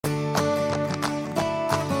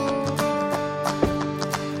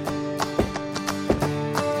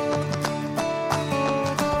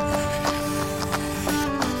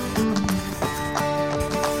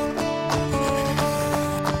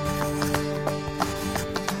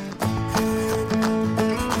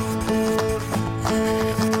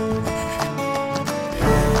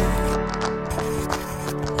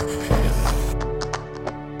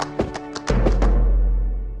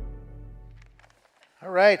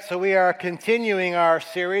right, so we are continuing our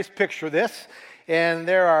series, Picture This, and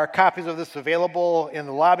there are copies of this available in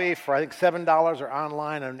the lobby for, I think, $7 or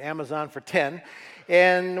online on Amazon for $10.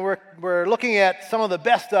 And we're looking at some of the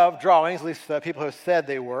best of drawings, at least people have said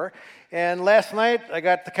they were. And last night, I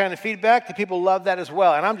got the kind of feedback that people love that as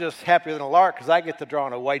well. And I'm just happier than a lark because I get to draw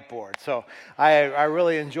on a whiteboard. So I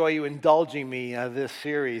really enjoy you indulging me this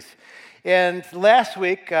series. And last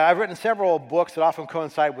week, I've written several books that often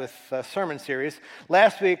coincide with sermon series.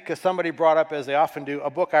 Last week, somebody brought up, as they often do,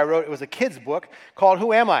 a book I wrote. It was a kid's book called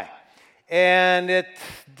Who Am I? And it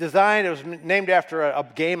was named after a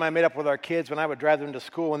game I made up with our kids when I would drive them to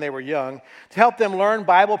school when they were young to help them learn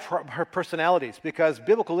Bible personalities, because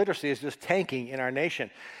biblical literacy is just tanking in our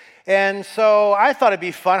nation. And so I thought it'd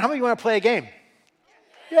be fun. How many of you want to play a game?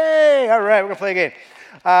 Yay! All right, we're going to play a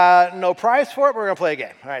game. No prize for it, but we're going to play a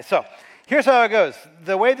game. All right, so here's how it goes.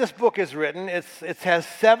 The way this book is written, it has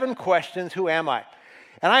 7 questions, who am I?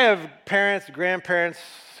 And I have parents, grandparents,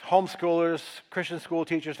 homeschoolers, Christian school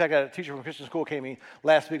teachers. In fact, a teacher from Christian school came in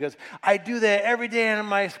last week and goes, I do that every day in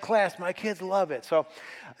my class. My kids love it. So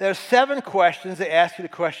there's 7 questions. They ask you the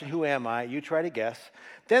question, who am I? You try to guess.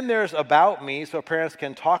 Then there's about me, so parents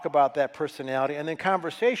can talk about that personality. And then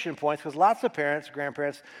conversation points, because lots of parents,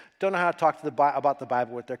 grandparents, don't know how to talk about the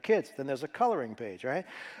Bible with their kids. Then there's a coloring page, right?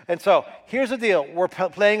 And so here's the deal. We're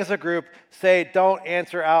playing as a group. Say, don't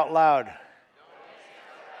answer out loud.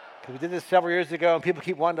 We did this several years ago, and people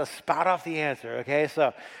keep wanting to spout off the answer, okay? So,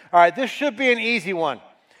 all right, this should be an easy one.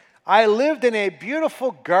 I lived in a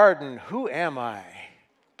beautiful garden. Who am I?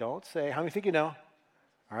 Don't say. How many think you know?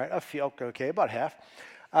 All right, a few. Okay, about half.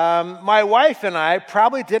 My wife and I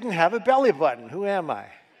probably didn't have a belly button. Who am I?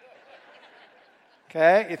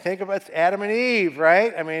 Okay, you think about it's Adam and Eve,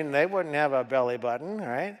 right? I mean, they wouldn't have a belly button,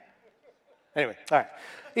 right? Anyway, all right,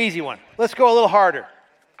 easy one. Let's go a little harder.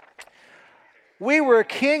 We were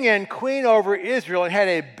king and queen over Israel and had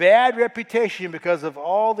a bad reputation because of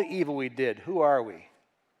all the evil we did. Who are we?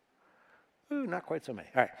 Ooh, not quite so many.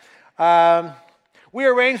 All right. We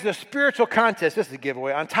arranged a spiritual contest. This is a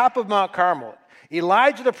giveaway. On top of Mount Carmel,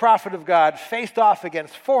 Elijah, the prophet of God, faced off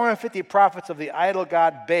against 450 prophets of the idol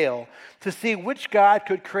god Baal to see which god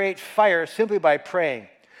could create fire simply by praying.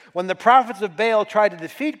 When the prophets of Baal tried to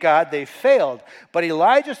defeat God, they failed. But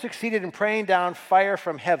Elijah succeeded in praying down fire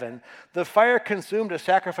from heaven. The fire consumed a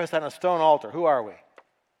sacrifice on a stone altar. Who are we?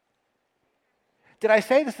 Did I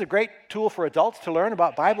say this is a great tool for adults to learn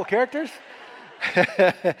about Bible characters?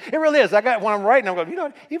 It really is. I got when I'm writing, I'm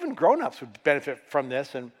going, even grown-ups would benefit from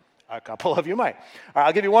this, and a couple of you might. All right,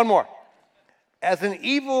 I'll give you one more. As an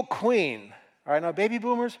evil queen, all right, now baby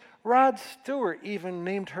boomers, Rod Stewart even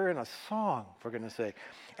named her in a song, for goodness sake.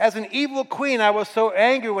 As an evil queen, I was so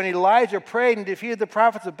angry when Elijah prayed and defeated the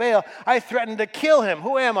prophets of Baal, I threatened to kill him.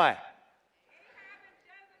 Who am I?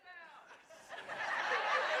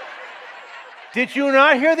 Did you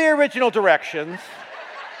not hear the original directions?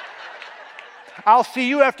 I'll see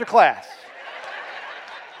you after class.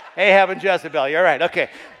 Ahab and Jezebel. You're right. Okay.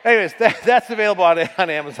 Anyways, that's available on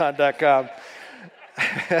Amazon.com.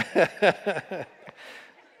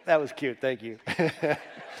 That was cute. Thank you.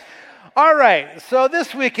 All right. So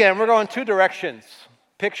this weekend, we're going 2 directions.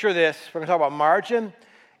 Picture this. We're going to talk about margin,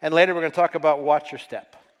 and later we're going to talk about watch your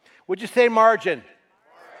step. Would you say margin?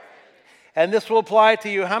 And this will apply to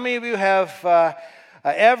you. How many of you have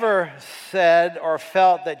ever said or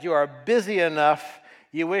felt that you are busy enough,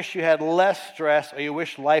 you wish you had less stress, or you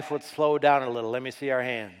wish life would slow down a little? Let me see our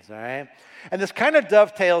hands, all right? And this kind of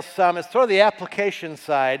dovetails some. It's sort of the application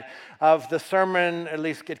side of the sermon, at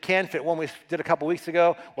least it can fit one we did a couple weeks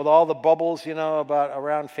ago with all the bubbles, about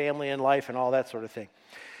around family and life and all that sort of thing.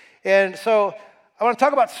 And so I want to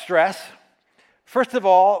talk about stress. First of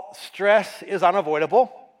all, stress is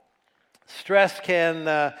unavoidable. Stress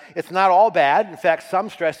it's not all bad. In fact, some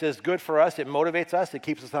stress is good for us. It motivates us. It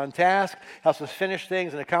keeps us on task, helps us finish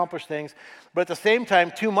things and accomplish things. But at the same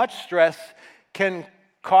time, too much stress can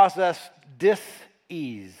cause us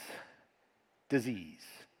disease.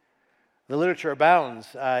 The literature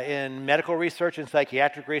abounds in medical research and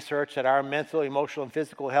psychiatric research that our mental, emotional, and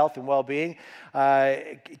physical health and well-being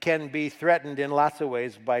can be threatened in lots of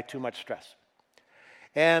ways by too much stress.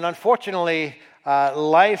 And unfortunately,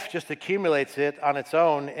 life just accumulates it on its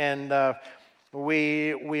own, and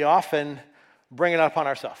we often bring it upon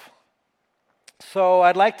ourselves. So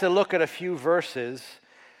I'd like to look at a few verses.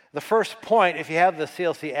 The first point, if you have the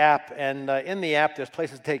CLC app, and in the app there's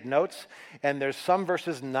places to take notes, and there's some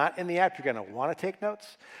verses not in the app you're going to want to take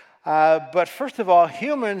notes. But first of all,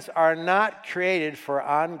 humans are not created for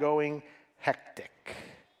ongoing hectic.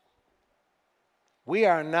 We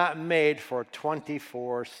are not made for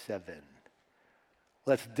 24/7.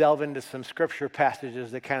 Let's delve into some scripture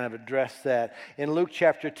passages that kind of address that. In Luke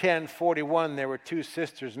chapter 10:41, there were two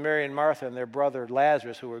sisters, Mary and Martha, and their brother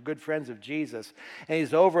Lazarus, who were good friends of Jesus. And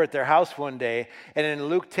he's over at their house one day. And in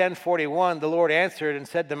Luke 10:41, the Lord answered and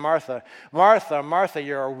said to Martha, Martha, Martha,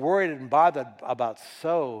 you're worried and bothered about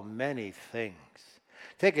so many things.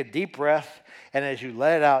 Take a deep breath, and as you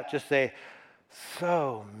let it out, just say,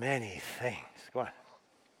 so many things. Go on.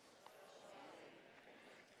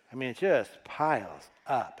 I mean, it just piles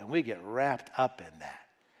up, and we get wrapped up in that.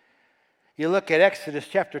 You look at Exodus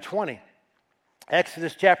chapter 20.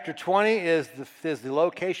 Exodus chapter 20 is the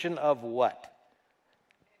location of what?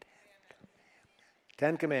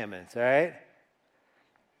 10 Commandments, all right?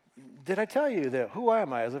 Did I tell you that Who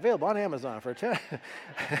Am I is available on Amazon for 10?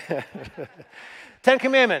 10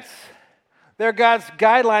 Commandments. They're God's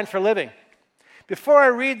guideline for living. Before I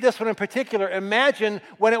read this one in particular, imagine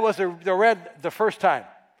when it was read the first time.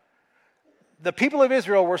 The people of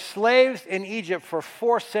Israel were slaves in Egypt for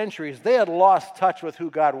 4 centuries. They had lost touch with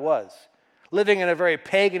who God was, living in a very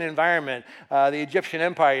pagan environment. The Egyptian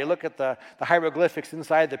Empire, you look at the hieroglyphics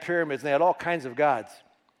inside the pyramids, and they had all kinds of gods.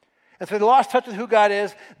 And so they lost touch with who God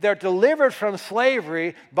is. They're delivered from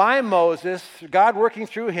slavery by Moses, God working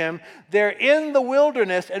through him. They're in the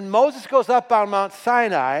wilderness, and Moses goes up on Mount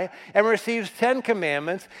Sinai and receives 10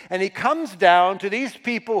 commandments. And he comes down to these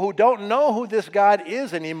people who don't know who this God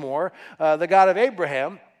is anymore, the God of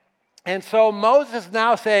Abraham. And so Moses is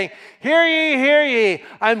now saying, hear ye,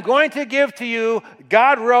 I'm going to give to you.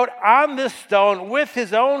 God wrote on this stone with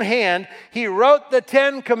his own hand. He wrote the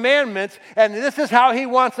 10 commandments, and this is how he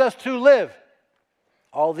wants us to live.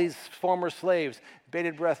 All these former slaves,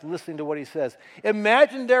 bated breath, listening to what he says.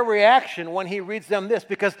 Imagine their reaction when he reads them this,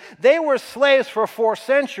 because they were slaves for 4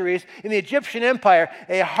 centuries in the Egyptian Empire,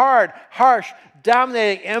 a hard, harsh,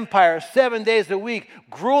 dominating empire, 7 days a week,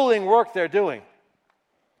 grueling work they're doing.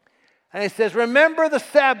 And he says, remember the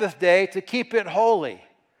Sabbath day to keep it holy.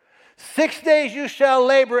 6 days you shall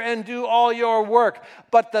labor and do all your work.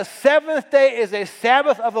 But the 7th day is a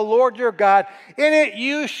Sabbath of the Lord your God. In it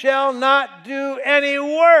you shall not do any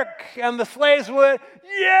work. And the slaves went,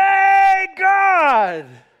 yay, God!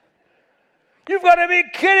 You've got to be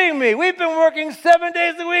kidding me. We've been working 7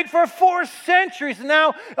 days a week for 4 centuries.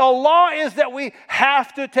 Now, the law is that we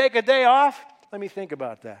have to take a day off. Let me think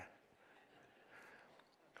about that.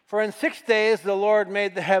 For in 6 days the Lord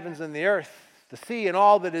made the heavens and the earth, the sea and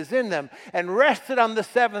all that is in them, and rested on the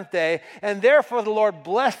 7th day. And therefore the Lord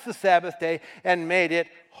blessed the Sabbath day and made it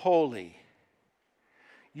holy.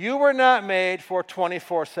 You were not made for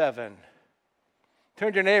 24/7.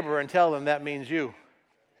 Turn to your neighbor and tell them that means you.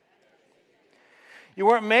 You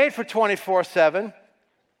weren't made for 24/7.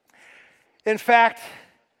 In fact,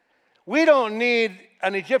 we don't need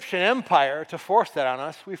an Egyptian empire to force that on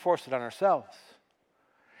us. We force it on ourselves.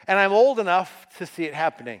 And I'm old enough to see it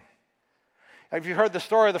happening. If you've heard the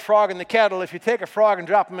story of the frog and the kettle, if you take a frog and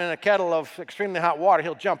drop him in a kettle of extremely hot water,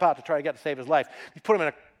 he'll jump out to try to save his life. If you put him in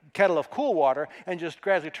a kettle of cool water and just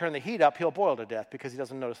gradually turn the heat up, he'll boil to death because he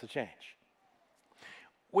doesn't notice the change.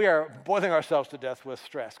 We are boiling ourselves to death with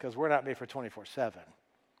stress because we're not made for 24/7.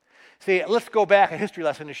 See, let's go back a history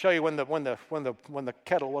lesson to show you when the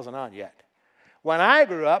kettle wasn't on yet. When I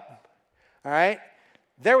grew up, all right,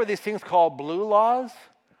 there were these things called blue laws.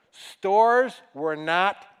 Stores were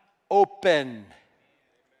not open.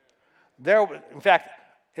 In fact,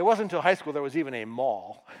 it wasn't until high school there was even a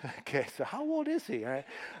mall. Okay, so how old is he? All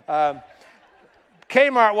right.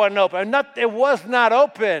 Kmart wasn't open. It was not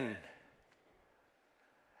open.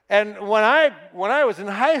 And when I was in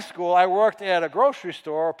high school, I worked at a grocery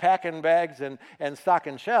store packing bags and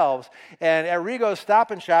stocking shelves. And at Rigo's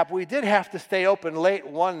Stop and Shop, we did have to stay open late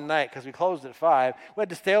one night because we closed at 5. We had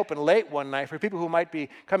to stay open late one night for people who might be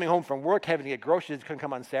coming home from work, having to get groceries, couldn't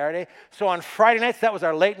come on Saturday. So on Friday nights, that was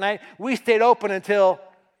our late night. We stayed open until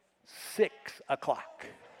 6 o'clock.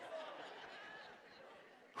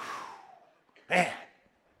 Man.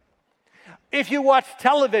 If you watch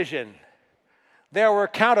television, there were,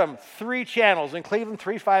 count them, 3 channels in Cleveland,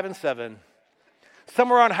 3, 5, and 7.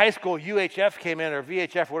 Somewhere around high school, UHF came in, or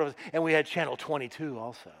VHF, or whatever, and we had channel 22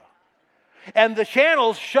 also. And the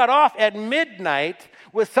channels shut off at midnight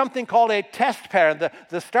with something called a test pattern.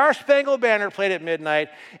 The Star Spangled Banner played at midnight,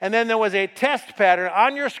 and then there was a test pattern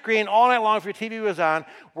on your screen all night long if your TV was on,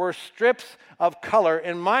 were strips of color.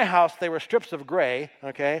 In my house, they were strips of gray,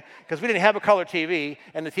 okay, because we didn't have a color TV,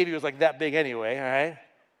 and the TV was like that big anyway, all right?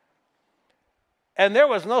 And there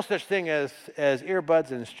was no such thing as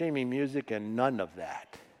earbuds and streaming music and none of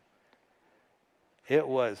that. It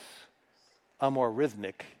was a more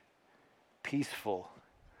rhythmic, peaceful,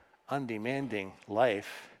 undemanding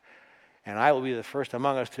life. And I will be the first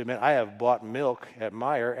among us to admit I have bought milk at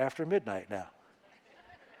Meijer after midnight now.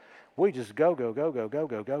 We just go, go, go, go, go,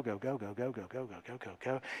 go, go, go, go, go, go, go, go, go, go, go,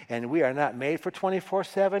 go. And we are not made for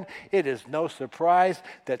 24/7. It is no surprise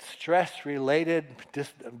that stress-related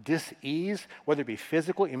dis-ease, whether it be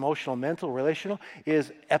physical, emotional, mental, relational,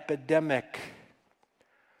 is epidemic.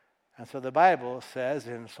 And so the Bible says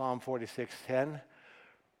in Psalm 46:10,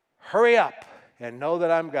 hurry up and know that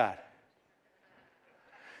I'm God.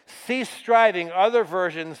 Cease striving. Other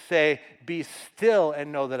versions say, be still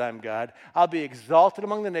and know that I'm God. I'll be exalted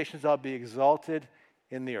among the nations. I'll be exalted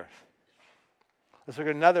in the earth. Let's look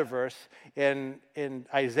at another verse in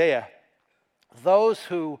Isaiah. Those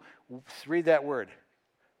who, read that word,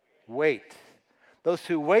 wait. Those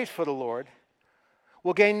who wait for the Lord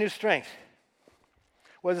will gain new strength.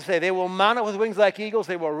 What does it say? They will mount up with wings like eagles.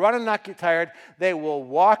 They will run and not get tired. They will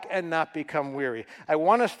walk and not become weary. I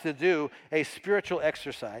want us to do a spiritual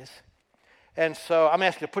exercise. And so I'm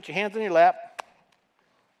asking you to put your hands on your lap.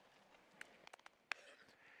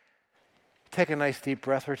 Take a nice deep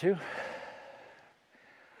breath or two.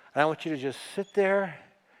 And I want you to just sit there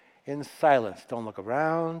in silence. Don't look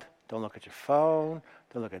around. Don't look at your phone.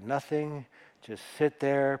 Don't look at nothing. Just sit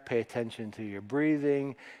there, pay attention to your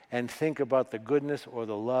breathing, and think about the goodness or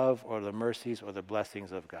the love or the mercies or the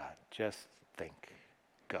blessings of God. Just think.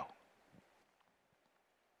 Go.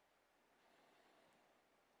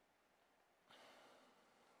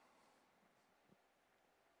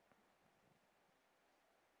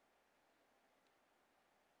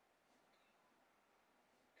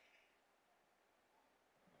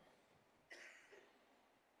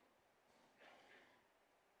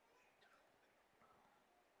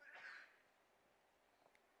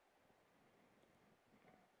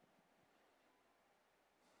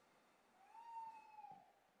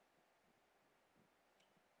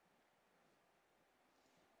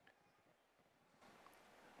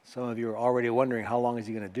 Some of you are already wondering, how long is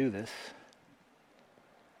he going to do this?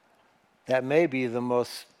 That may be the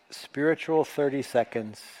most spiritual 30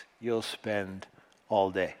 seconds you'll spend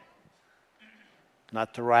all day.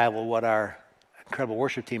 Not to rival what our incredible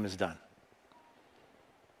worship team has done.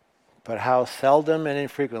 But how seldom and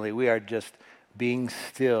infrequently we are just being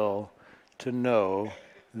still to know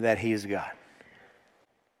that he's God.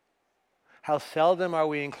 How seldom are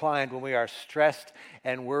we inclined when we are stressed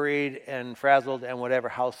and worried and frazzled and whatever,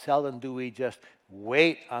 how seldom do we just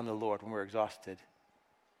wait on the Lord when we're exhausted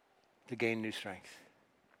to gain new strength?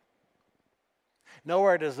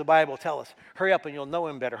 Nowhere does the Bible tell us, hurry up and you'll know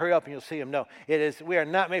him better, hurry up and you'll see him. No, it is, we are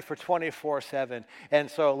not made for 24/7. And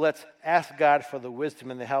so let's ask God for the wisdom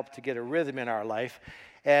and the help to get a rhythm in our life.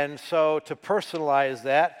 And so to personalize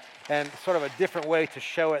that, and sort of a different way to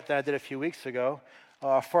show it than I did a few weeks ago,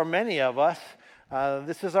 for many of us,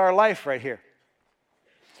 this is our life right here.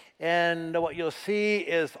 And what you'll see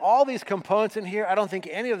is all these components in here. I don't think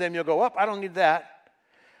any of them you'll go, I don't need that.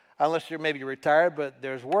 Unless you're maybe retired, but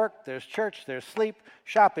there's work, there's church, there's sleep,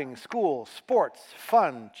 shopping, school, sports,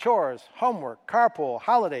 fun, chores, homework, carpool,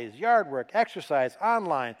 holidays, yard work, exercise,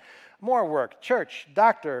 online, more work, church,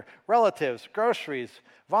 doctor, relatives, groceries,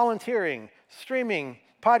 volunteering, streaming,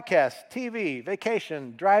 podcast, TV,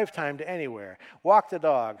 vacation, drive time to anywhere, walk the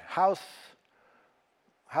dog, house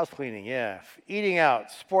cleaning, eating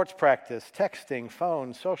out, sports practice, texting,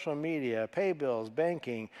 phone, social media, pay bills,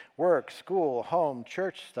 banking, work, school, home,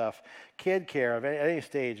 church stuff, kid care of any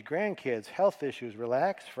stage, grandkids, health issues,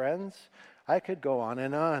 relax, friends. I could go on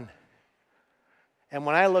and on. And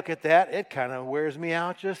when I look at that, it kind of wears me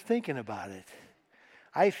out just thinking about it.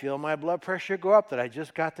 I feel my blood pressure go up that I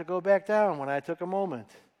just got to go back down when I took a moment.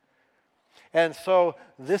 And so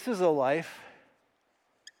this is a life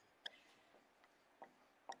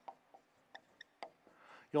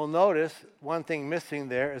you'll notice one thing missing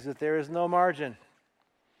there is that there is no margin.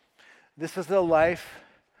 This is a life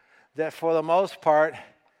that for the most part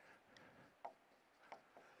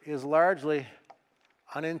is largely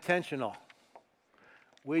unintentional.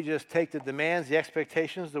 We just take the demands, the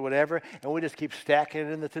expectations, the whatever, and we just keep stacking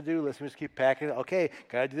it in the to-do list. We just keep packing it. Okay,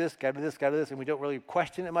 got to do this, got to do this, got to do this. And we don't really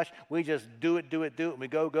question it much. We just do it. And we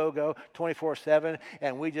go, 24/7,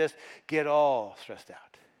 and we just get all stressed out.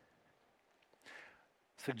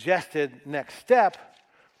 Suggested next step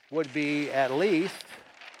would be at least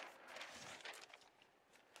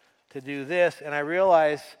to do this. And I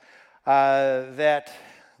realize that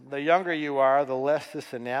the younger you are, the less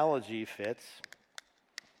this analogy fits.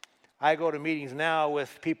 I go to meetings now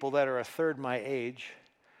with people that are a third my age,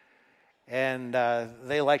 and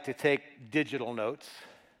they like to take digital notes.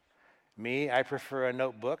 Me, I prefer a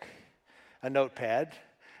notebook, a notepad.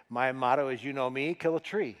 My motto is, you know me, kill a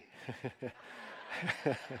tree.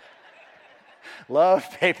 Love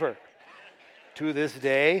paper. To this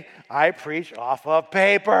day, I preach off of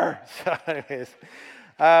paper. So anyways,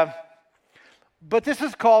 but this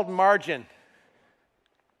is called margin.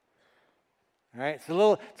 All right, it's a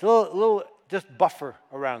little just buffer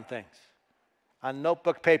around things. On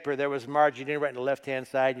notebook paper, there was margin. You didn't write on the left-hand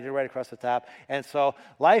side. You didn't write across the top. And so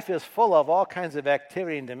life is full of all kinds of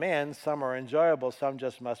activity and demands. Some are enjoyable. Some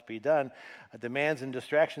just must be done. Demands and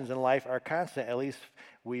distractions in life are constant. At least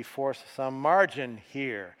we force some margin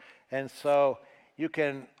here. And so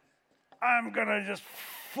I'm going to just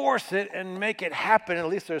force it and make it happen. At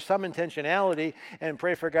least there's some intentionality, and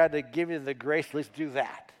pray for God to give you the grace to at least do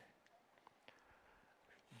that.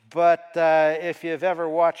 But if you've ever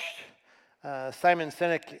watched Simon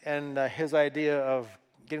Sinek and his idea of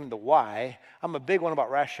getting the why, I'm a big one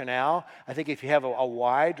about rationale. I think if you have a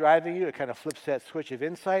why driving you, it kind of flips that switch of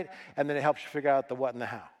insight, and then it helps you figure out the what and the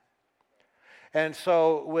how. And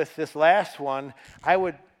so with this last one, I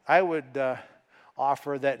would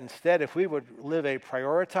offer that instead, if we would live a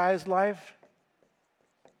prioritized life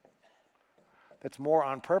that's more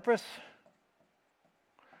on purpose,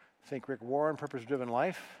 think Rick Warren, purpose-driven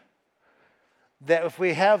life, that if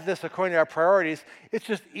we have this according to our priorities, it's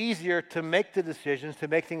just easier to make the decisions, to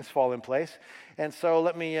make things fall in place. And so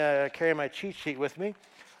let me carry my cheat sheet with me.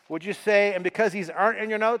 Would you say, and because these aren't in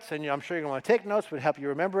your notes, and I'm sure you're going to want to take notes, would help you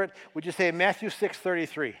remember it, would you say Matthew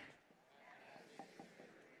 6:33?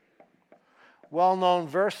 Well-known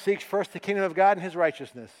verse, seek first the kingdom of God and his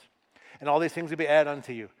righteousness, and all these things will be added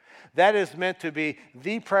unto you. That is meant to be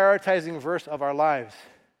the prioritizing verse of our lives.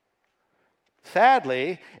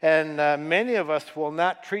 Sadly, and many of us will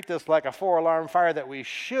not treat this like a four-alarm fire that we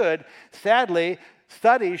should, sadly,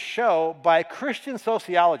 studies show by Christian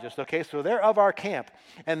sociologists, okay, so they're of our camp,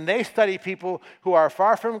 and they study people who are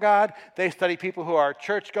far from God, they study people who are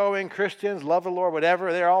church-going Christians, love the Lord,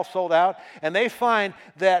 whatever, they're all sold out, and they find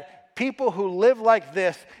that people who live like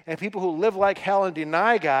this and people who live like hell and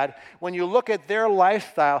deny God, when you look at their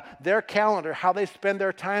lifestyle, their calendar, how they spend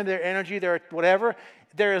their time, their energy, their whatever,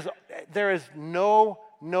 there is no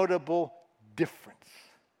notable difference.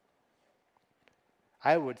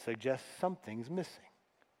 I would suggest something's missing.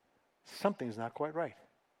 Something's not quite right.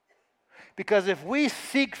 Because if we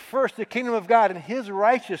seek first the kingdom of God and his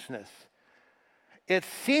righteousness, it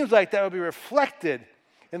seems like that would be reflected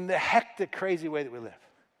in the hectic, crazy way that we live.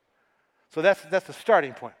 So that's the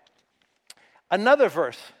starting point. Another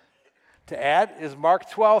verse to add is Mark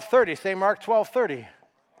 12:30. Say Mark 12:30.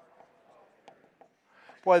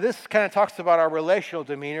 Boy, this kind of talks about our relational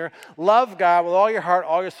demeanor. Love God with all your heart,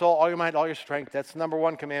 all your soul, all your mind, all your strength. That's number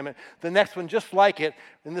one commandment. The next one, just like it,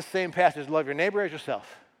 in this same passage, love your neighbor as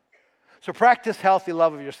yourself. So practice healthy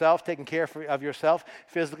love of yourself, taking care of yourself,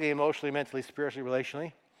 physically, emotionally, mentally, spiritually,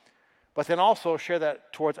 relationally. But then also share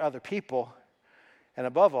that towards other people. And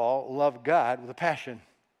above all, love God with a passion.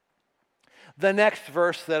 The next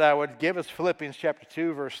verse that I would give is Philippians chapter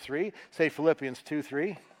 2, verse 3. Say Philippians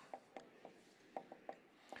 2:3.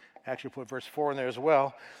 Actually put verse 4 in there as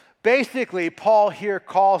well. Basically, Paul here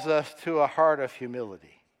calls us to a heart of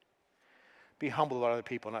humility. Be humble about other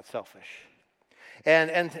people, not selfish.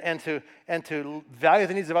 And to value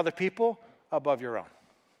the needs of other people above your own.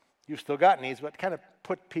 You've still got needs, but kind of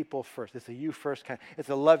put people first. It's a you first kind. It's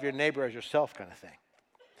a love your neighbor as yourself kind of thing.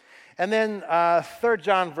 And then 3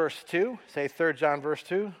 John verse 2. Say 3 John verse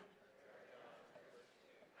 2. There's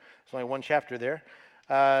only one chapter there.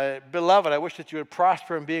 Beloved, I wish that you would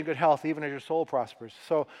prosper and be in good health, even as your soul prospers.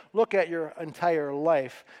 So look at your entire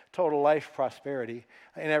life, total life prosperity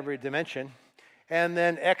in every dimension. And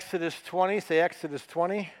then Exodus 20. Say Exodus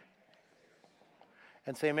 20.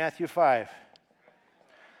 And say Matthew 5.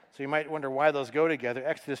 So you might wonder why those go together.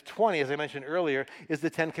 Exodus 20, as I mentioned earlier, is the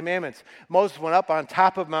Ten Commandments. Moses went up on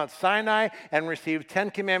top of Mount Sinai and received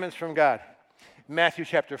 10 commandments from God. Matthew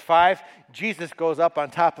chapter 5, Jesus goes up on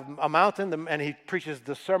top of a mountain and he preaches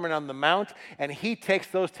the Sermon on the Mount, and he takes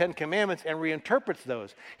those 10 commandments and reinterprets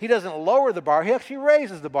those. He doesn't lower the bar, he actually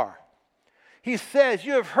raises the bar. He says,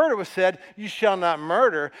 you have heard it was said, you shall not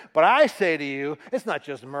murder, but I say to you, it's not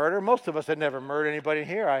just murder. Most of us have never murdered anybody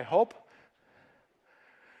here, I hope.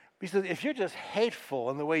 He says, if you're just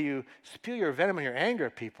hateful in the way you spew your venom and your anger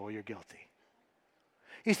at people, you're guilty.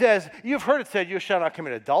 He says, you've heard it said, you shall not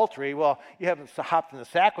commit adultery. Well, you haven't hopped in the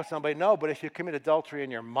sack with somebody. No, but if you commit adultery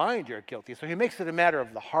in your mind, you're guilty. So he makes it a matter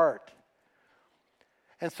of the heart.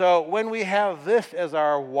 And so when we have this as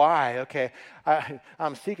our why, okay,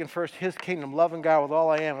 I'm seeking first his kingdom, loving God with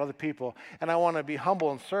all I am and other people, and I want to be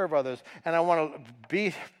humble and serve others, and I want to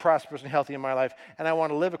be prosperous and healthy in my life, and I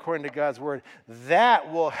want to live according to God's word,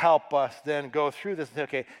 that will help us then go through this and say,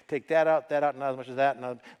 okay, take that out, not as much as that,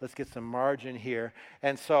 and let's get some margin here.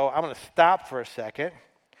 And so I'm going to stop for a second,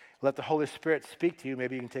 let the Holy Spirit speak to you.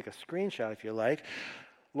 Maybe you can take a screenshot if you like.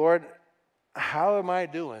 Lord, how am I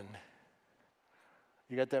doing?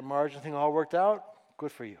 You got that margin thing all worked out?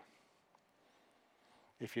 Good for you.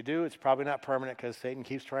 If you do, it's probably not permanent because Satan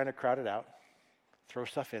keeps trying to crowd it out, throw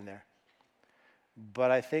stuff in there.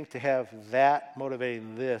 But I think to have that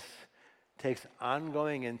motivating this takes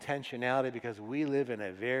ongoing intentionality because we live in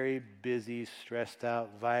a very busy, stressed out,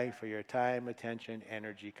 vying for your time, attention,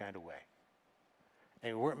 energy kind of way.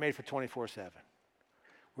 And we weren't made for 24/7.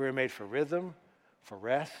 We were made for rhythm, for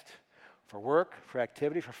rest, for work, for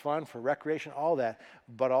activity, for fun, for recreation, all that,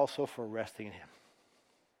 but also for resting in him.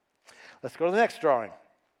 Let's go to the next drawing.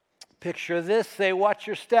 Picture this, say, watch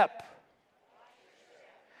your step.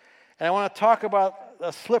 And I want to talk about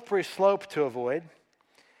a slippery slope to avoid.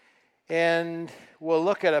 And we'll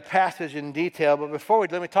look at a passage in detail, but before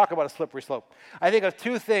let me talk about a slippery slope. I think of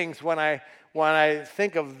two things when I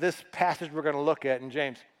think of this passage we're going to look at in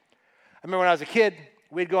James. I remember when I was a kid,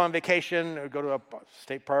 we'd go on vacation or go to a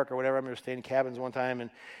state park or whatever. I remember staying in cabins one time.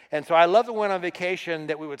 And so I loved it when on vacation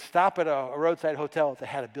that we would stop at a roadside hotel that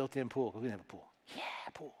had a built-in pool because we didn't have a pool. Yeah,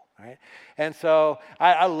 pool, right? And so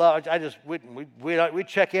we'd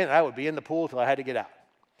check in and I would be in the pool until I had to get out.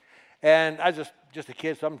 And I was just a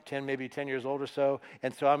kid, so I'm maybe 10 years old or so.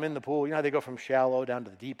 And so I'm in the pool. You know how they go from shallow down to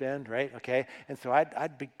the deep end, right? Okay. And so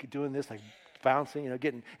I'd be doing this like bouncing, and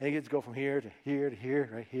you get to go from here to here to here,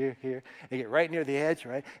 right here, here, and you get right near the edge,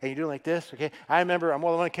 right? And you do it like this, okay? I remember on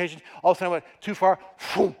more than one occasion, all of a sudden I went too far,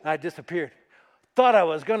 and I disappeared. Thought I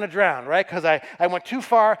was going to drown, right? Because I went too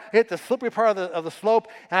far, hit the slippery part of the slope,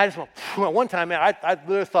 and I just went, one time, man, I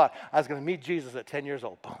literally thought I was going to meet Jesus at 10 years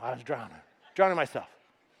old. Boom, I was drowning myself.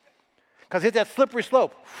 Because hit that slippery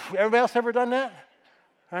slope. Everybody else ever done that?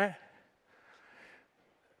 All right?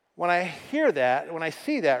 When I hear that, when I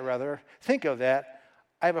see that rather, think of that,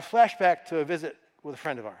 I have a flashback to a visit with a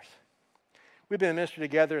friend of ours. We've been in ministry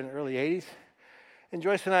together in the early 80s, and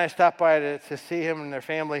Joyce and I stopped by to see him and their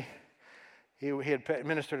family. He had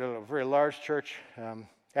ministered at a very large church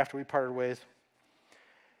after we parted ways,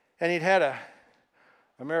 and he'd had a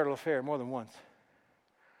marital affair more than once.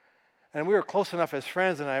 And we were close enough as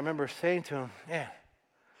friends, and I remember saying to him, man,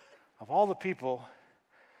 of all the people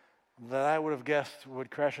that I would have guessed would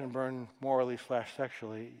crash and burn morally /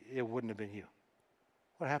 sexually, it wouldn't have been you.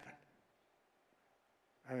 What happened?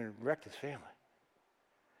 I mean, it wrecked his family.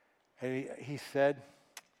 And he said,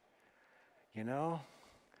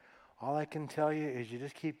 all I can tell you is you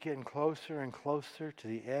just keep getting closer and closer to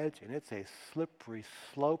the edge, and it's a slippery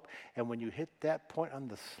slope, and when you hit that point on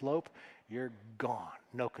the slope, you're gone,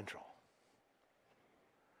 no control.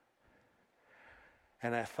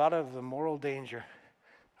 And I thought of the moral danger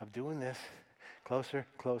of doing this, closer,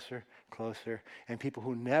 closer, closer, and people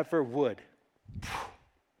who never would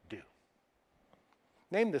do.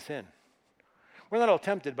 Name the sin. We're not all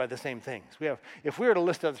tempted by the same things. If we were to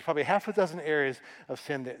list out, there's probably half a dozen areas of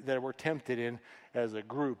sin that we're tempted in as a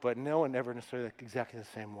group, but no one ever necessarily exactly the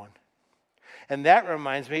same one. And that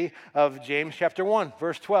reminds me of James chapter 1,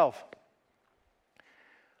 verse 12.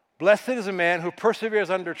 Blessed is a man who perseveres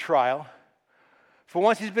under trial, for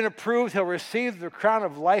once he's been approved, he'll receive the crown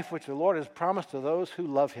of life which the Lord has promised to those who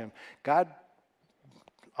love him. God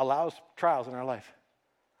allows trials in our life.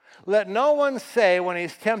 Let no one say when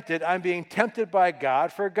he's tempted, I'm being tempted by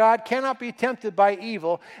God, for God cannot be tempted by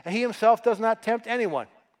evil, and he himself does not tempt anyone.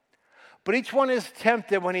 But each one is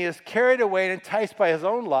tempted when he is carried away and enticed by his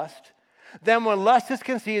own lust. Then when lust is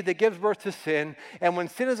conceived, it gives birth to sin, and when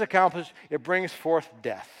sin is accomplished, it brings forth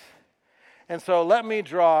death. And so let me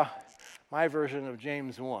draw my version of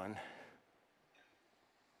James 1.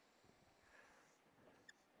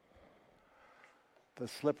 The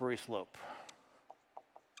slippery slope.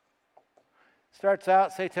 Starts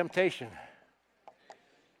out, say temptation.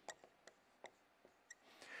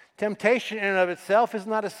 Temptation in and of itself is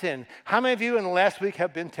not a sin. How many of you in the last week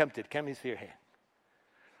have been tempted? Can we see your hand?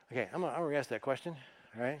 Okay, I'm going to ask that question,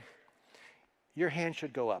 all right? Your hand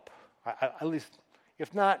should go up, at least.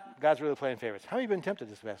 If not, God's really playing favorites. How have you been tempted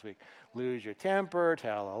this past week? Lose your temper,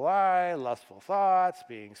 tell a lie, lustful thoughts,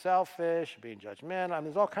 being selfish, being judgmental. I mean,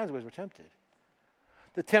 there's all kinds of ways we're tempted.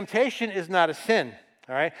 The temptation is not a sin,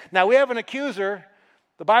 all right? Now, we have an accuser.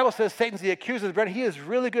 The Bible says Satan's the accuser of the brethren. He is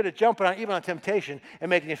really good at jumping on even on temptation and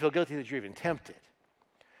making you feel guilty that you're even tempted.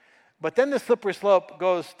 But then the slippery slope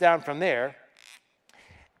goes down from there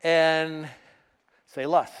and say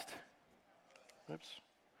lust. Oops,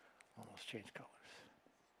 almost changed colors.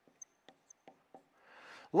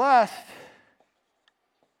 Lust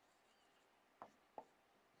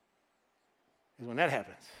is when that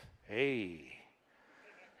happens. Hey.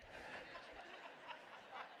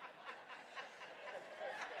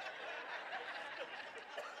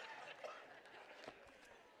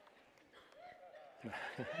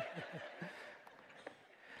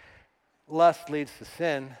 Lust leads to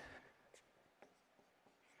sin,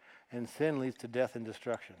 and sin leads to death and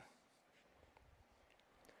destruction.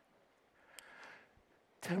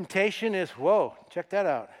 Temptation is, whoa, check that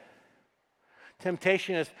out.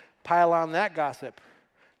 Temptation is, pile on that gossip.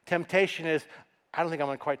 Temptation is, I don't think I'm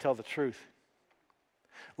going to quite tell the truth.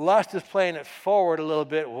 Lust is playing it forward a little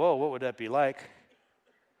bit. Whoa, what would that be like?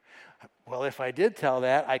 Well, if I did tell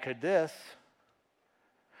that, I could this.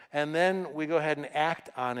 And then we go ahead and act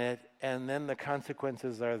on it, and then the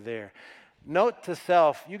consequences are there. Note to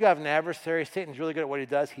self, you got an adversary. Satan's really good at what he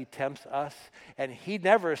does. He tempts us, and he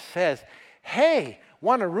never says, hey,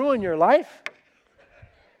 want to ruin your life?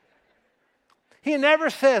 He never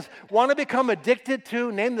says, want to become addicted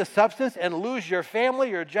to, name the substance, and lose your family,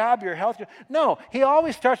 your job, your health. No, he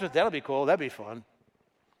always starts with, that'll be cool, that'd be fun.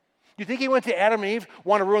 You think he went to Adam and Eve,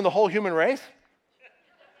 want to ruin the whole human race?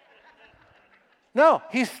 No,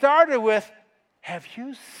 he started with, have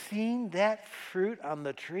you seen that fruit on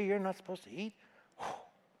the tree you're not supposed to eat?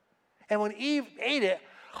 And when Eve ate it,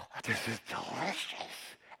 this is delicious.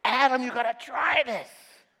 Adam, you got to try this.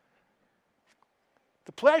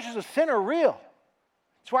 The pleasures of sin are real.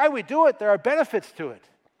 That's why we do it. There are benefits to it,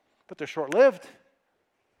 but they're short-lived,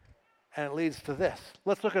 and it leads to this.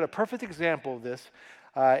 Let's look at a perfect example of this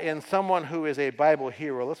in someone who is a Bible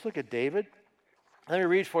hero. Let's look at David. Let me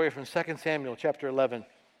read for you from 2 Samuel chapter 11.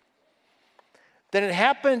 Then it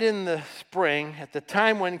happened in the spring, at the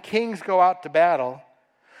time when kings go out to battle,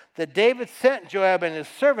 that David sent Joab and his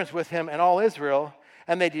servants with him and all Israel,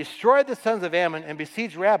 and they destroyed the sons of Ammon and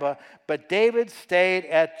besieged Rabbah, but David stayed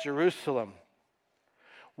at Jerusalem.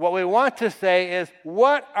 What we want to say is,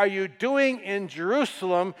 what are you doing in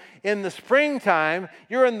Jerusalem in the springtime?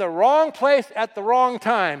 You're in the wrong place at the wrong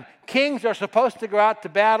time. Kings are supposed to go out to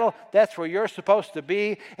battle. That's where you're supposed to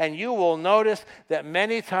be. And you will notice that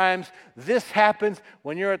many times this happens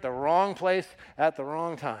when you're at the wrong place at the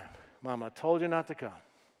wrong time. Mama told you not to come.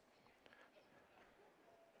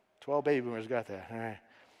 12 baby boomers got that. All right.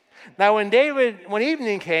 Now when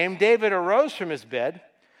evening came, David arose from his bed,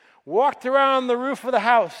 walked around the roof of the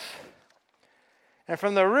house. And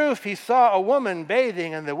from the roof he saw a woman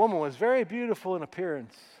bathing, and the woman was very beautiful in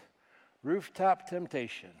appearance. Rooftop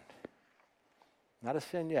temptation. Not a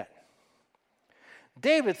sin yet.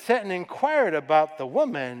 David sent and inquired about the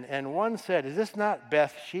woman, and one said, is this not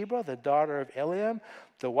Bathsheba, the daughter of Eliam,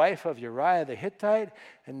 the wife of Uriah the Hittite?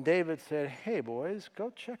 And David said, hey boys,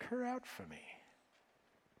 go check her out for me.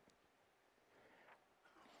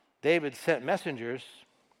 David sent messengers.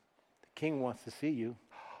 The king wants to see you.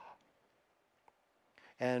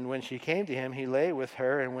 And when she came to him, he lay with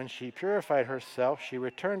her, and when she purified herself, she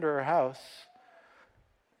returned to her house.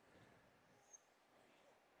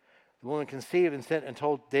 The woman conceived and sent and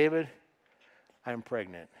told David, I'm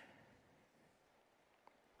pregnant.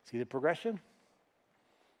 See the progression?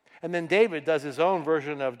 And then David does his own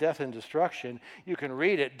version of death and destruction. You can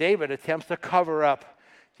read it. David attempts to cover up.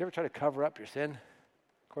 Did you ever try to cover up your sin?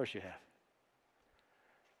 Of course you have.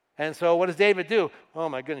 And so what does David do? Oh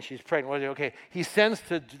my goodness, she's pregnant. What is it? Okay. He sends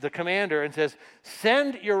to the commander and says,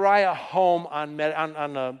 send Uriah home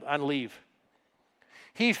on leave.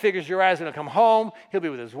 He figures Uriah's going to come home. He'll be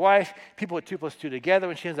with his wife. People put 2 plus 2 together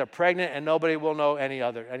when she ends up pregnant, and nobody will know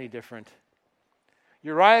any different.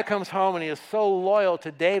 Uriah comes home, and he is so loyal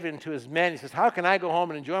to David and to his men. He says, how can I go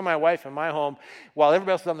home and enjoy my wife in my home while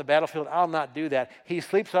everybody else is on the battlefield? I'll not do that. He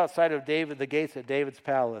sleeps outside of the gates at David's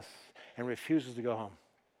palace and refuses to go home.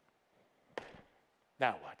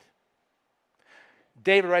 Now what?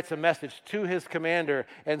 David writes a message to his commander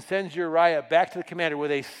and sends Uriah back to the commander with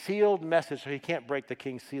a sealed message so he can't break the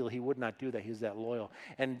king's seal. He would not do that. He's that loyal.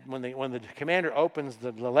 And when the commander opens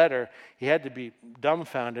the letter, he had to be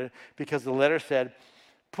dumbfounded because the letter said,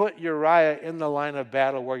 put Uriah in the line of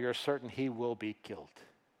battle where you're certain he will be killed.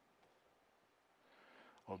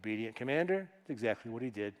 Obedient commander, that's exactly what he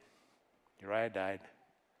did. Uriah died.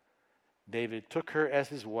 David took her as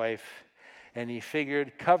his wife, and he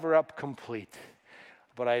figured, cover up complete.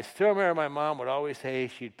 But I still remember my mom would always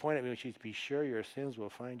say, she'd point at me and she'd be sure your sins will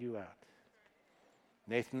find you out.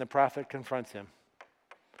 Nathan the prophet confronts him.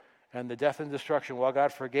 and the death and destruction, while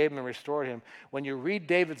God forgave him and restored him. When you read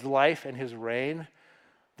David's life and his reign,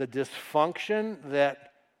 the dysfunction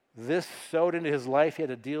that this sowed into his life, he had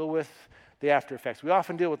to deal with the after effects. We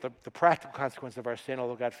often deal with the practical consequences of our sin,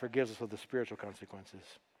 although God forgives us with the spiritual consequences.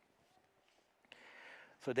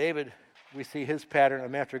 So David, we see his pattern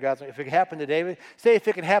of after God's. If it can happen to David, say if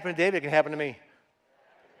it can happen to David, it can happen to me.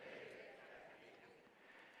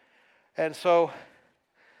 And so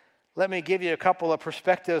let me give you a couple of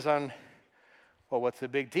perspectives on, well, what's the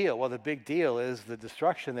big deal? Well, the big deal is the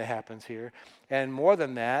destruction that happens here. And more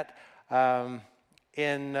than that,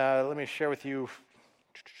 let me share with you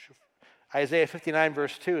Isaiah 59,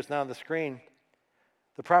 verse 2 is now on the screen.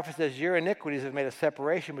 The prophet says, your iniquities have made a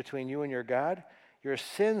separation between you and your God. Your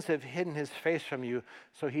sins have hidden his face from you,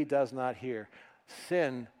 so he does not hear.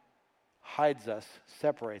 Sin hides us,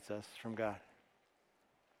 separates us from God.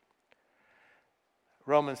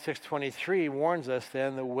 Romans 6:23 warns us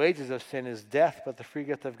then, the wages of sin is death, but the free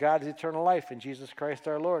gift of God is eternal life in Jesus Christ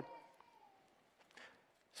our Lord.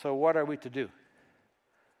 So what are we to do?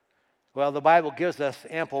 Well, the Bible gives us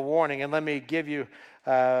ample warning, and let me give you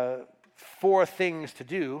 4 things to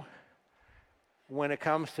do when it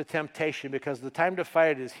comes to temptation, because the time to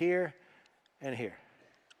fight it is here and here.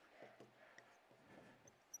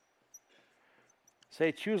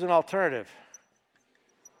 Say, choose an alternative.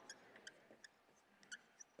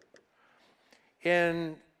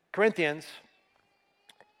 In Corinthians,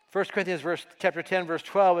 1 Corinthians chapter 10, verse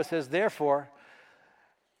 12, it says, therefore,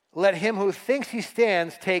 let him who thinks he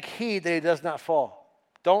stands take heed that he does not fall.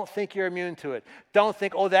 Don't think you're immune to it. Don't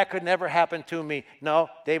think, oh, that could never happen to me. No,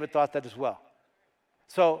 David thought that as well.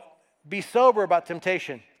 So be sober about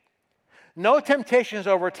temptation. No temptation has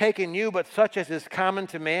overtaken you, but such as is common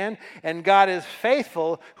to man. And God is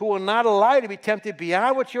faithful, who will not allow you to be tempted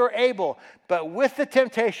beyond what you're able. But with the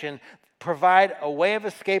temptation, provide a way of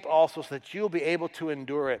escape also, so that you'll be able to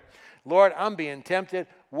endure it. Lord, I'm being tempted.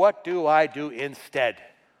 What do I do instead?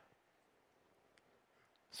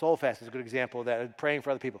 Soul fast is a good example of that, praying for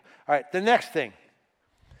other people. All right, the next thing.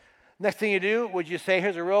 Next thing you do, would you say,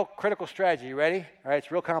 here's a real critical strategy. You ready? All right,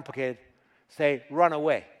 it's real complicated. Say, run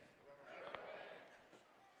away.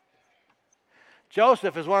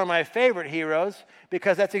 Joseph is one of my favorite heroes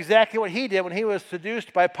because that's exactly what he did when he was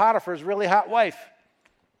seduced by Potiphar's really hot wife.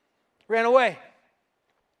 Ran away.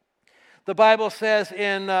 The Bible says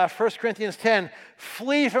in 1 Corinthians 10,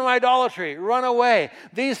 flee from idolatry, run away.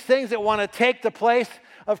 These things that want to take the place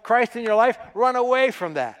of Christ in your life, run away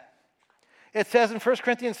from that. It says in 1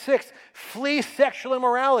 Corinthians 6, flee sexual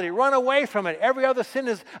immorality, run away from it. Every other sin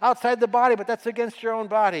is outside the body, but that's against your own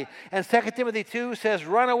body. And 2 Timothy 2 says,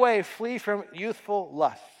 run away, flee from youthful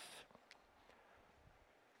lusts.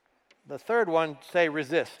 The third one, say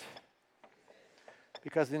resist.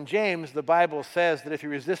 Because in James, the Bible says that if you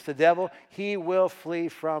resist the devil, he will flee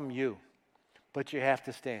from you. But you have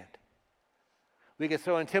to stand. We get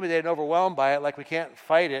so intimidated and overwhelmed by it, like we can't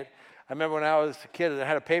fight it. I remember when I was a kid and I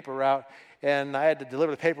had a paper route, and I had to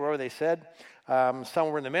deliver the paper wherever they said. Some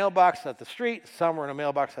were in the mailbox at the street, some were in a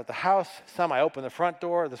mailbox at the house, some I opened the front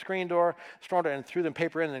door, the screen door, stormed it and threw the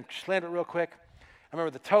paper in and slammed it real quick. I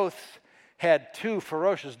remember the Toths had 2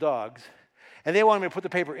 ferocious dogs, and they wanted me to put the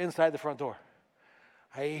paper inside the front door.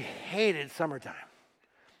 I hated summertime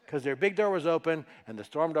because their big door was open and the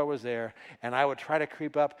storm door was there, and I would try to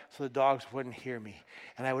creep up so the dogs wouldn't hear me.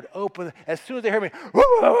 And I would open, as soon as they heard me,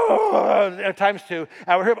 times 2,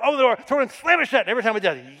 I would hear them open the door, throw it and slam it shut. And every time I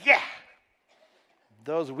did, yeah!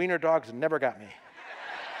 Those wiener dogs never got me.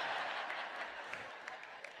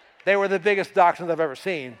 They were the biggest dachshunds I've ever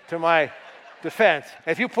seen, to my defense.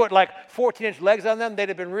 If you put like 14-inch legs on them, they'd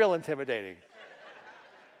have been real intimidating.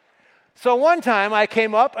 So one time I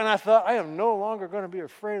came up and I thought, I am no longer going to be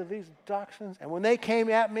afraid of these dachshunds. And when they came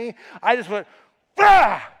at me, I just went,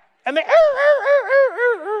 ah! And they,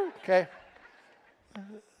 okay.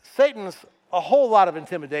 Satan's a whole lot of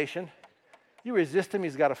intimidation. You resist him,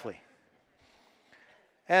 he's got to flee.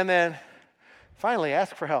 And then finally,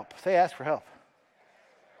 ask for help. Say, ask for help.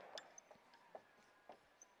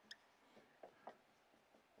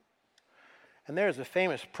 And there's a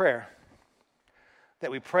famous prayer that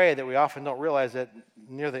we pray that we often don't realize that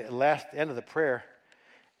near the last end of the prayer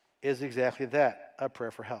is exactly that, a prayer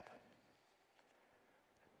for help.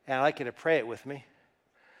 And I'd like you to pray it with me.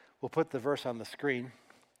 We'll put the verse on the screen.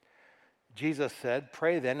 Jesus said,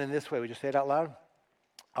 pray then in this way. Would you say it out loud?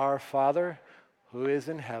 Our Father who is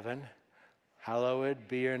in heaven, hallowed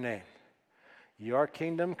be your name. Your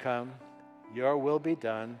kingdom come, your will be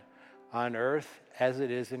done on earth as it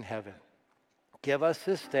is in heaven. Give us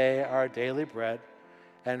this day our daily bread,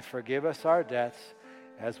 and forgive us our debts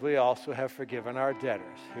as we also have forgiven our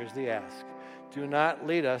debtors. Here's the ask. Do not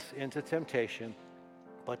lead us into temptation,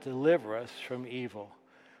 but deliver us from evil.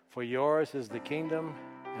 For yours is the kingdom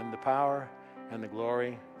and the power and the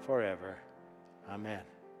glory forever. Amen.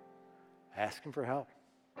 Ask him for help.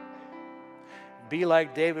 Be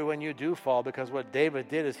like David when you do fall, because what David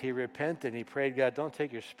did is he repented and he prayed, God, don't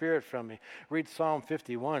take your spirit from me. Read Psalm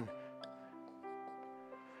 51.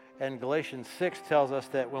 And Galatians 6 tells us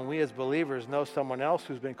that when we as believers know someone else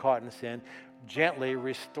who's been caught in sin, gently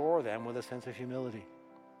restore them with a sense of humility.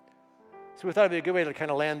 So we thought it'd be a good way to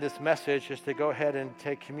kind of land this message, just to go ahead and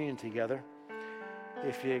take communion together.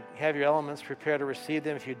 If you have your elements, prepare to receive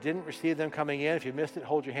them. If you didn't receive them coming in, if you missed it,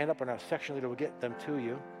 hold your hand up and our section leader will get them to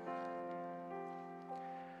you.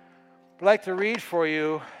 I'd like to read for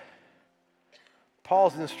you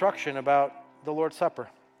Paul's instruction about the Lord's Supper.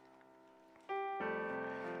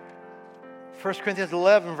 1 Corinthians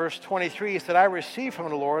 11, verse 23, he said, I received from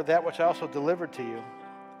the Lord that which I also delivered to you.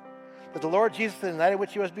 That the Lord Jesus, the night in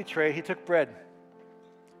which he was betrayed, he took bread.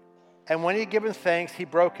 And when he had given thanks, he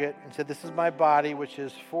broke it and said, this is my body, which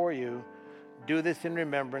is for you. Do this in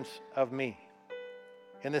remembrance of me.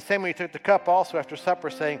 In the same way, he took the cup also after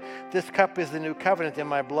supper, saying, this cup is the new covenant in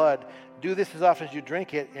my blood. Do this as often as you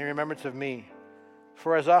drink it in remembrance of me.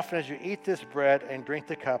 For as often as you eat this bread and drink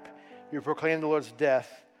the cup, you proclaim the Lord's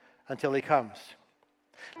death until he comes.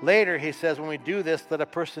 Later, he says, when we do this, let a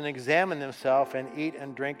person examine himself and eat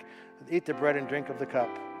the bread and drink of the cup.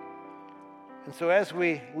 And so as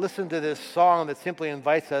we listen to this song that simply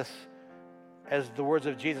invites us, as the words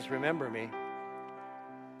of Jesus, remember me,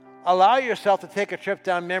 allow yourself to take a trip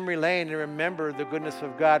down memory lane and remember the goodness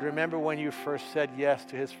of God. Remember when you first said yes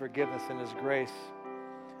to his forgiveness and his grace.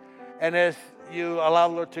 And as you allow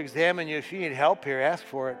the Lord to examine you, if you need help here, ask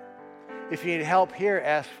for it. If you need help here,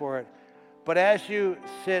 ask for it. But as you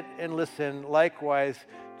sit and listen, likewise,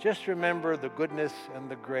 just remember the goodness and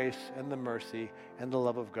the grace and the mercy and the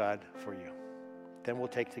love of God for you. Then we'll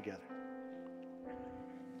take together.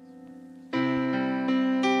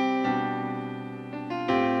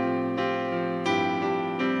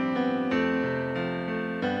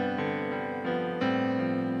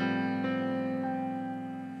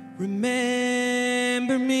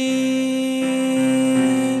 Remember me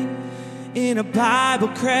in a Bible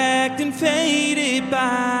cracked and faded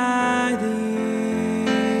by the years.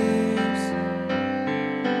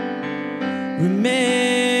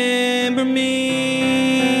 Remember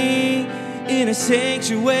me in a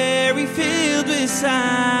sanctuary filled with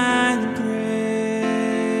silent prayer.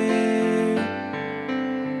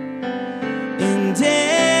 And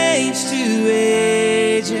age to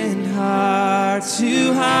age and heart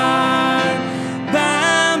to heart,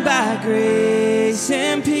 bound by grace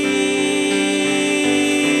and peace,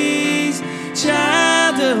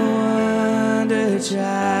 child of wonder,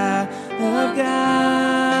 child of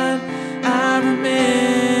God, I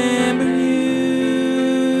remember you.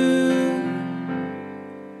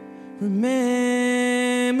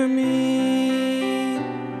 Remember me.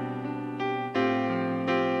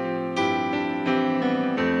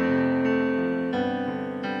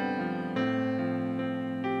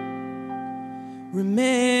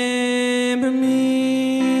 Remember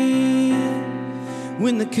me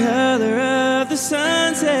when the color of the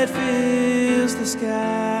sunset fills the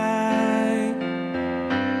sky.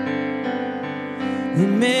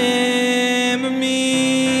 Remember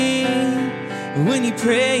me when you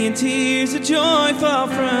pray and tears of joy fall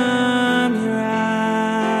from your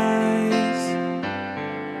eyes.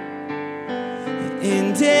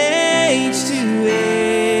 And age to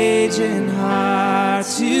age and heart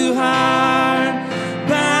to heart,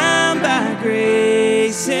 bound by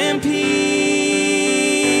grace and peace,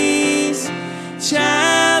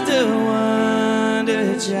 child of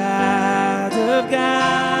wonder, child of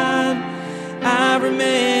God, I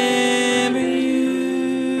remember you.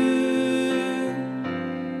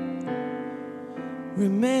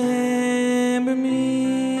 Remember me.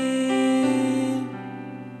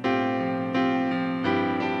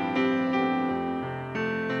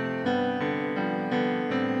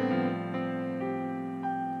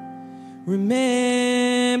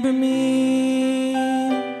 Remember me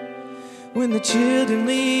when the children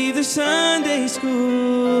leave their Sunday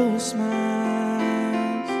school with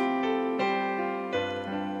smiles.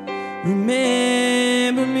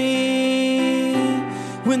 Remember me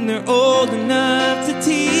when they're old enough to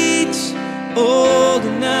teach, old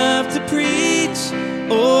enough to preach,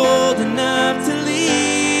 old enough to leave,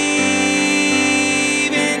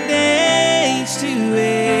 and age to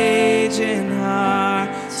age and heart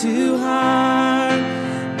to heart,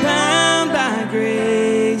 bound by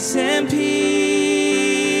grace and peace,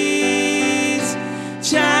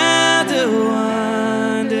 child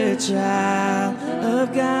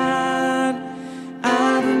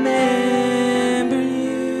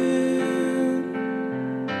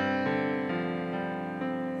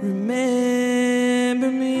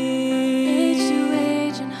Remember me. Age to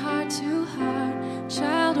age and heart to heart,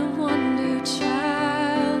 child of wonder,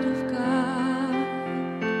 child of God.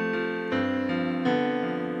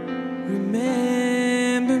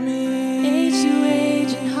 Remember me. Age to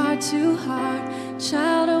age and heart to heart,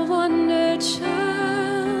 child of wonder,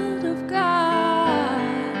 child of God.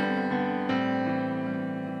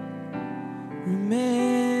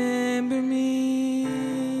 Remember me.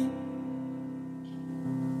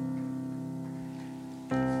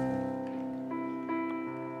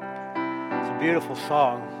 It's a beautiful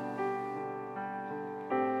song.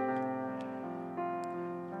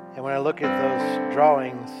 And when I look at those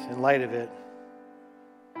drawings in light of it,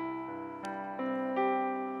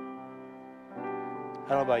 I don't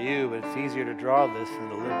know about you, but it's easier to draw this than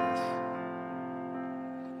to live this.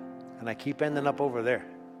 And I keep ending up over there.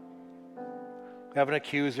 We have an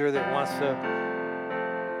accuser that wants to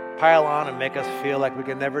pile on and make us feel like we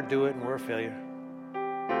can never do it and we're a failure.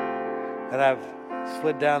 And I've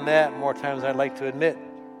slid down that more times than I'd like to admit.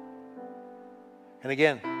 And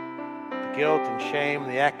again, the guilt and shame,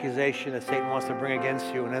 the accusation that Satan wants to bring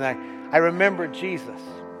against you. And then I remember Jesus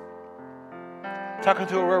talking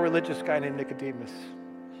to a real religious guy named Nicodemus.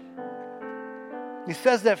 He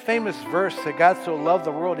says that famous verse that God so loved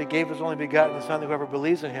the world, he gave his only begotten Son, that whoever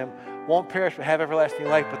believes in him won't perish but have everlasting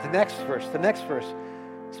life. But the next verse,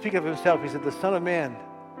 speaking of himself, he said, the Son of Man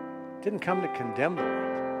didn't come to condemn the world.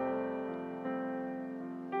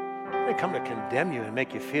 He didn't come to condemn you and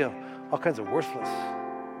make you feel all kinds of worthless.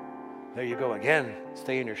 There you go again,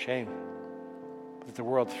 stay in your shame. But that the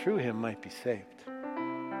world through him might be saved.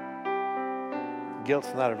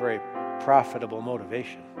 Guilt's not a very profitable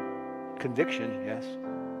motivation. Conviction, yes.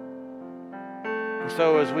 And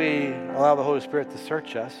so as we allow the Holy Spirit to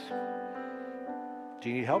search us, do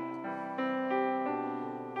you need help?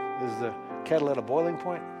 Is the kettle at a boiling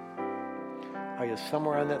point? Are you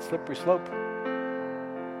somewhere on that slippery slope?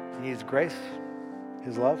 He needs grace,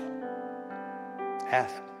 his love.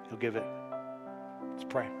 Ask, he'll give it. Let's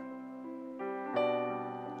pray.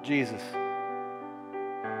 Jesus,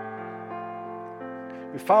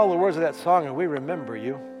 we follow the words of that song and we remember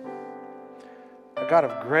you. A God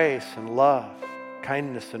of grace and love,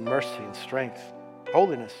 kindness and mercy and strength,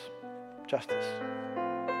 holiness, justice.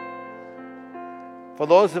 For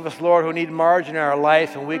those of us, Lord, who need margin in our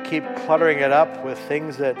life and we keep cluttering it up with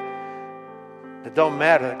things that don't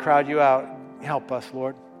matter, that crowd you out, help us,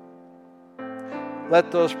 Lord.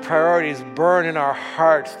 Let those priorities burn in our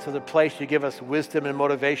hearts to the place you give us wisdom and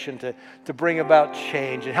motivation to bring about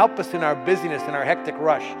change. And help us in our busyness, in our hectic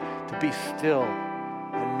rush, to be still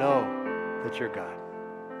and know that you're God.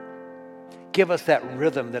 Give us that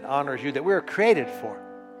rhythm that honors you, that we were created for.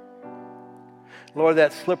 Lord,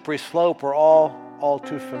 that slippery slope we're all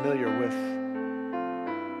too familiar with.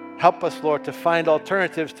 Help us, Lord, to find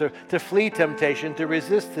alternatives, to flee temptation, to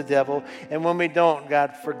resist the devil. And when we don't,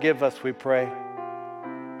 God, forgive us, we pray.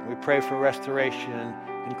 We pray for restoration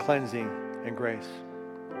and cleansing and grace.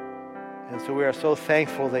 And so we are so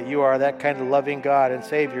thankful that you are that kind of loving God and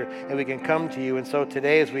Savior, and we can come to you. And so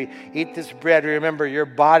today as we eat this bread, we remember your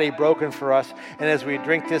body broken for us. And as we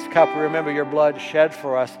drink this cup, we remember your blood shed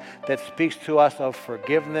for us that speaks to us of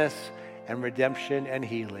forgiveness and redemption and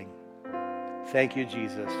healing. Thank you,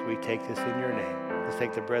 Jesus. We take this in your name. Let's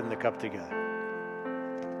take the bread and the cup together.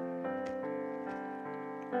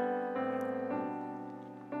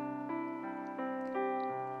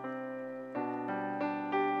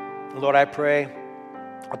 Lord, I pray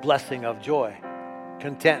a blessing of joy,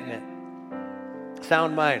 contentment,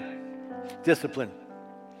 sound mind, discipline.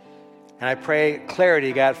 And I pray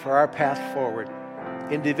clarity, God, for our path forward,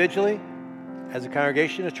 individually, as a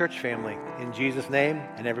congregation, a church family. In Jesus' name,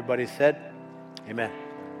 and everybody said, amen.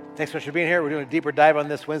 Thanks so much for being here. We're doing a deeper dive on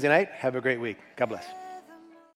this Wednesday night. Have a great week. God bless.